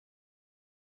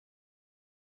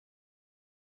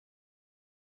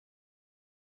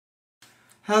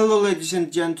Hello ladies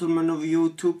and gentlemen of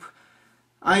YouTube.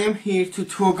 I am here to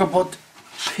talk about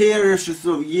Paris with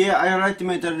Love. Yeah, I already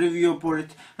made a review about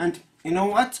it, and you know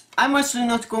what? I'm actually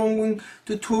not going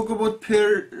to talk about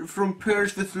from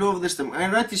Paris with Love this time. I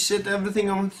already said everything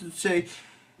I wanted to say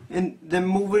in the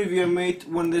movie review I made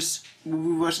when this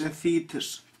movie was in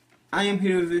theaters. I am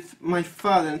here with my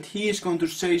father and he is going to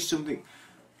say something.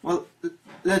 Well,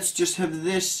 let's just have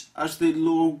this as the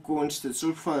logo instead.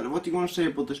 So father, what are you going to say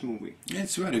about this movie?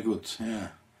 It's very good, yeah.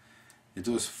 It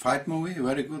was a fight movie,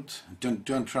 very good.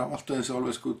 John Travolta is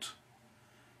always good.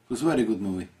 It was a very good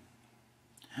movie.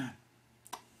 Yeah.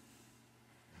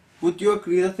 Would you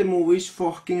agree that the movie is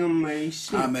fucking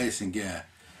amazing? Amazing, yeah.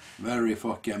 Very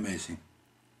fucking amazing.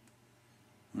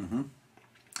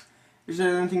 Is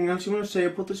there anything else you want to say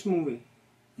about this movie?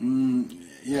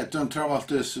 Yeah, John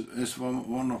Travolta is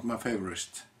one of my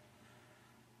favorites.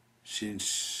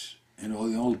 Since in all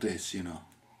the old days, you know.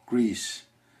 Grease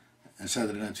and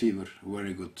Saturday Night Fever,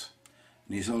 very good.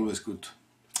 And he's always good.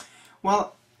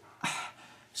 Well,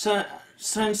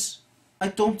 since I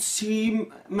don't see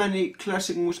many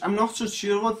classic movies, I'm not so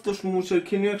sure what those movies are.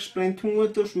 Can you explain to me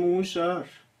what those movies are?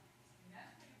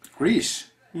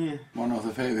 Grease? Yeah. One of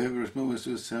the favorite movies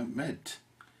was made.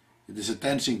 It is a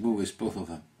dancing movies, both of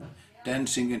them.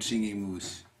 Dancing and singing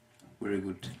movies. Very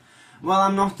good. Well,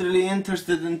 I'm not really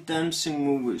interested in dancing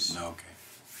movies. No,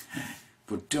 okay.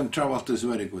 But John Travolta is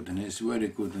very good, and he's very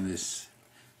good in this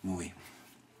movie.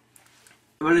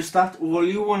 Well, is that all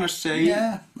you want to say?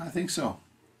 Yeah, I think so.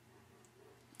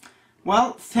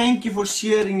 Well, thank you for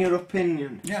sharing your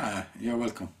opinion. Yeah, you're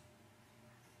welcome.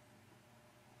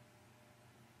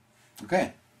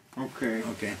 Okay. Okay.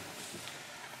 Okay.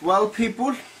 Well,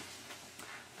 people,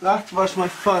 that was my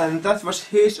father, and that was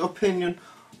his opinion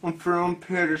on From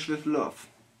Paris with Love,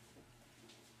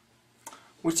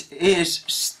 which is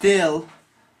still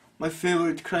my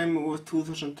favorite crime movie of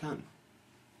 2010.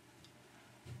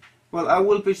 Well, I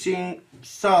will be seeing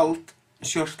Salt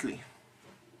shortly.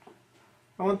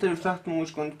 I wonder if that movie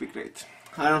is going to be great.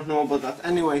 I don't know about that.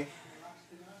 Anyway,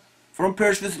 From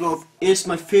Paris with Love is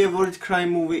my favorite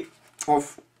crime movie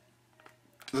of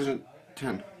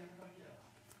 2010.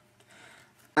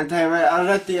 And I have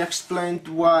already explained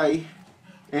why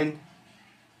in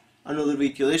another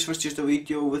video. This was just a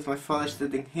video with my father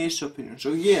stating his opinion.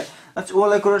 So yeah, that's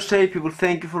all I gotta say, people.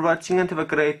 Thank you for watching and have a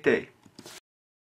great day.